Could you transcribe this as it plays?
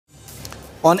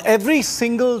On every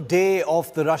single day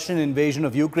of the Russian invasion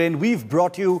of Ukraine, we've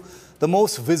brought you the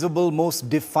most visible,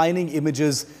 most defining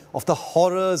images of the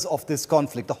horrors of this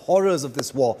conflict, the horrors of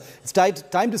this war. It's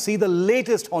time to see the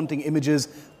latest haunting images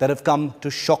that have come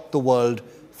to shock the world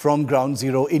from ground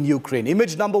zero in Ukraine.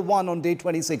 Image number 1 on day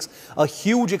 26. A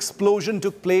huge explosion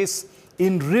took place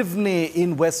in Rivne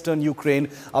in western Ukraine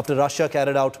after Russia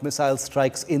carried out missile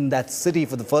strikes in that city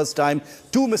for the first time.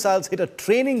 2 missiles hit a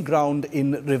training ground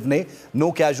in Rivne.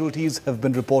 No casualties have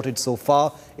been reported so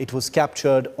far. It was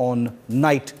captured on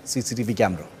night CCTV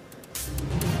camera.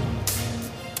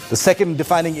 The second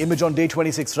defining image on day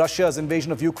 26, Russia's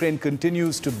invasion of Ukraine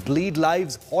continues to bleed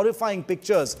lives. Horrifying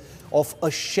pictures of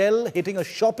a shell hitting a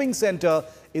shopping center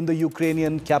in the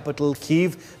Ukrainian capital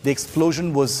Kyiv. The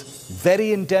explosion was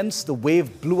very intense. The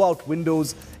wave blew out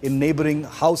windows in neighboring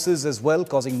houses as well,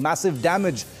 causing massive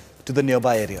damage to the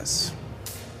nearby areas.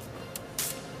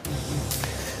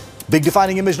 Big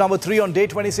defining image number 3 on day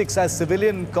 26 as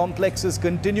civilian complexes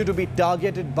continue to be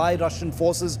targeted by Russian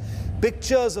forces.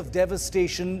 Pictures of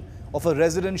devastation of a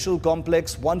residential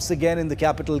complex once again in the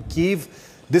capital Kyiv.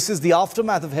 This is the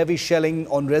aftermath of heavy shelling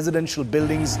on residential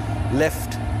buildings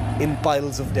left in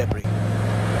piles of debris.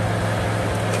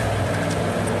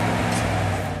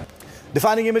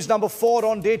 Defining image number 4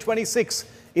 on day 26.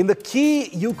 In the key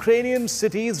Ukrainian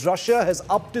cities, Russia has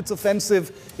upped its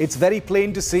offensive. It's very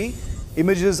plain to see.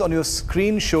 Images on your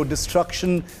screen show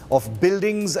destruction of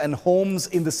buildings and homes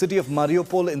in the city of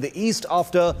Mariupol in the east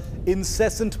after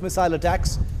incessant missile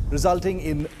attacks, resulting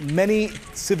in many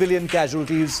civilian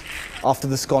casualties after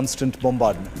this constant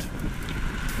bombardment.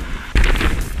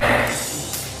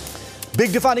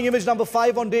 Big defining image number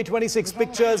 5 on day 26.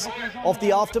 Pictures of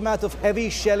the aftermath of heavy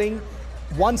shelling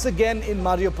once again in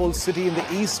Mariupol city in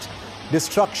the east.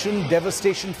 Destruction,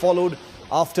 devastation followed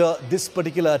after this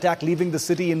particular attack, leaving the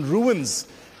city in ruins.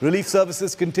 Relief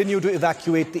services continue to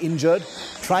evacuate the injured,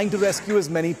 trying to rescue as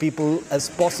many people as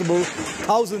possible.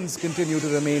 Thousands continue to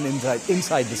remain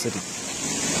inside the city.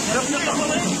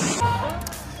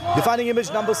 Defining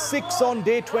image number 6 on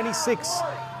day 26.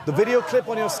 The video clip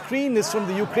on your screen is from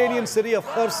the Ukrainian city of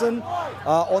Kherson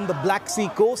on the Black Sea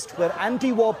coast, where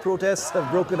anti-war protests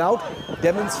have broken out.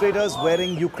 Demonstrators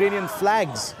wearing Ukrainian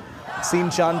flags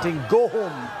seen chanting "Go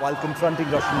home" while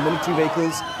confronting Russian military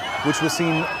vehicles, which were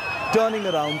seen turning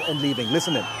around and leaving.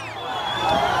 Listen in.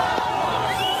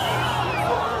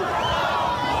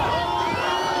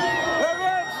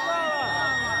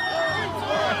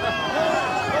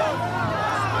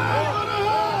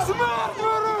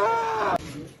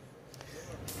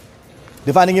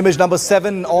 Defining image number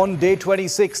 7 on day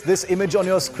 26. This image on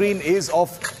your screen is of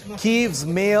Kyiv's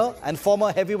mayor and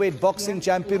former heavyweight boxing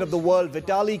champion of the world,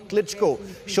 Vitaly Klitschko,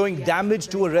 showing damage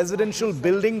to a residential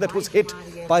building that was hit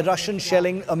by Russian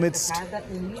shelling amidst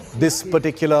this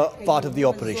particular part of the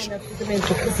operation.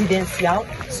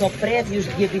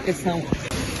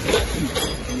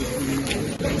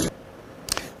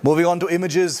 Moving on to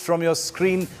images from your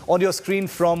screen,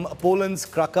 from Poland's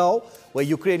Krakow, where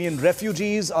Ukrainian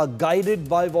refugees are guided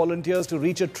by volunteers to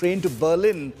reach a train to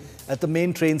Berlin at the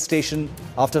main train station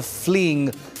after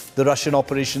fleeing the Russian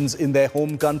operations in their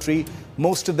home country.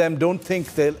 Most of them don't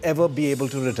think they'll ever be able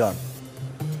to return.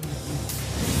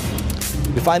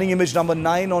 Defining image number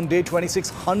 9 on day 26,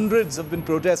 hundreds have been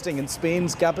protesting in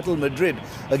Spain's capital, Madrid,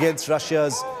 against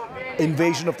Russia's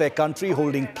invasion of their country,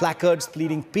 holding placards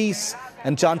pleading peace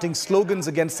and chanting slogans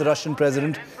against the Russian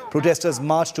president. Protesters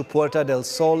marched to Puerta del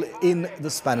Sol in the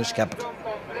Spanish capital.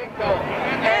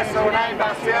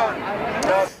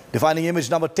 Defining image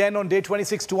number 10 on day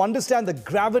 26. To understand the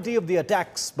gravity of the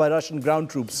attacks by Russian ground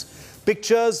troops,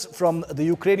 pictures from the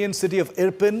Ukrainian city of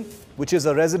Irpin, which is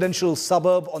a residential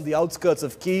suburb on the outskirts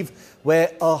of Kyiv,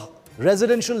 where a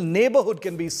residential neighborhood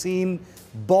can be seen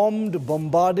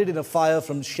bombarded in a fire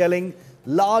from shelling,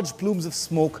 large plumes of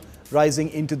smoke rising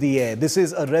into the air. This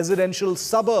is a residential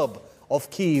suburb of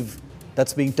Kyiv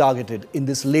that's being targeted in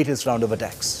this latest round of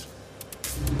attacks.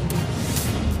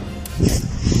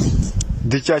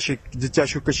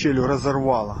 Дитячую качелю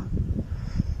разорвало.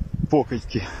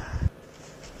 Покидьки.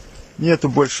 Нету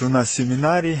больше у нас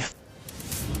семинарий.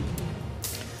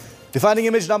 Defining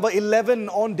image number 11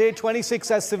 on day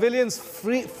 26 as civilians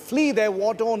flee their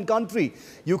war-torn country.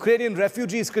 Ukrainian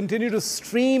refugees continue to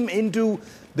stream into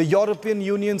the European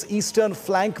Union's eastern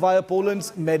flank via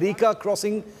Poland's Medica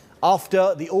crossing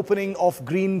after the opening of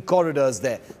green corridors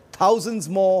there. Thousands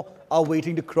more are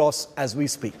waiting to cross as we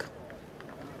speak.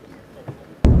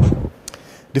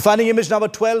 Defining image number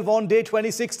 12 on day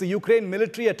 26, the Ukraine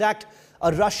military attacked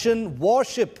a Russian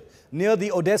warship near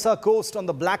the Odessa coast on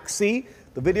the Black Sea.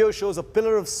 The video shows a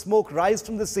pillar of smoke rise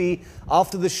from the sea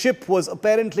after the ship was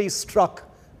apparently struck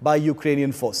by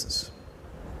Ukrainian forces.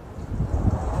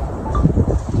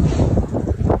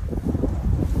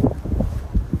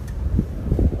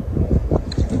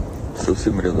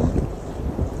 Совсем рядом.